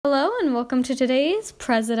and welcome to today's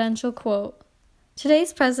presidential quote.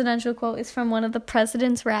 Today's presidential quote is from one of the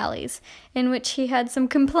president's rallies, in which he had some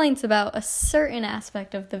complaints about a certain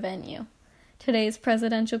aspect of the venue. Today's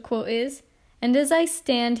presidential quote is, "And as I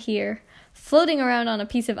stand here, floating around on a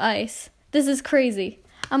piece of ice, this is crazy.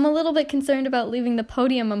 I'm a little bit concerned about leaving the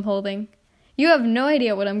podium I'm holding. You have no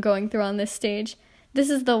idea what I'm going through on this stage. This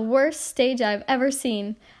is the worst stage I've ever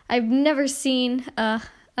seen. I've never seen,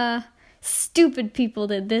 stupid people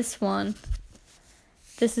did this one."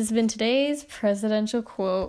 This has been today's presidential quote.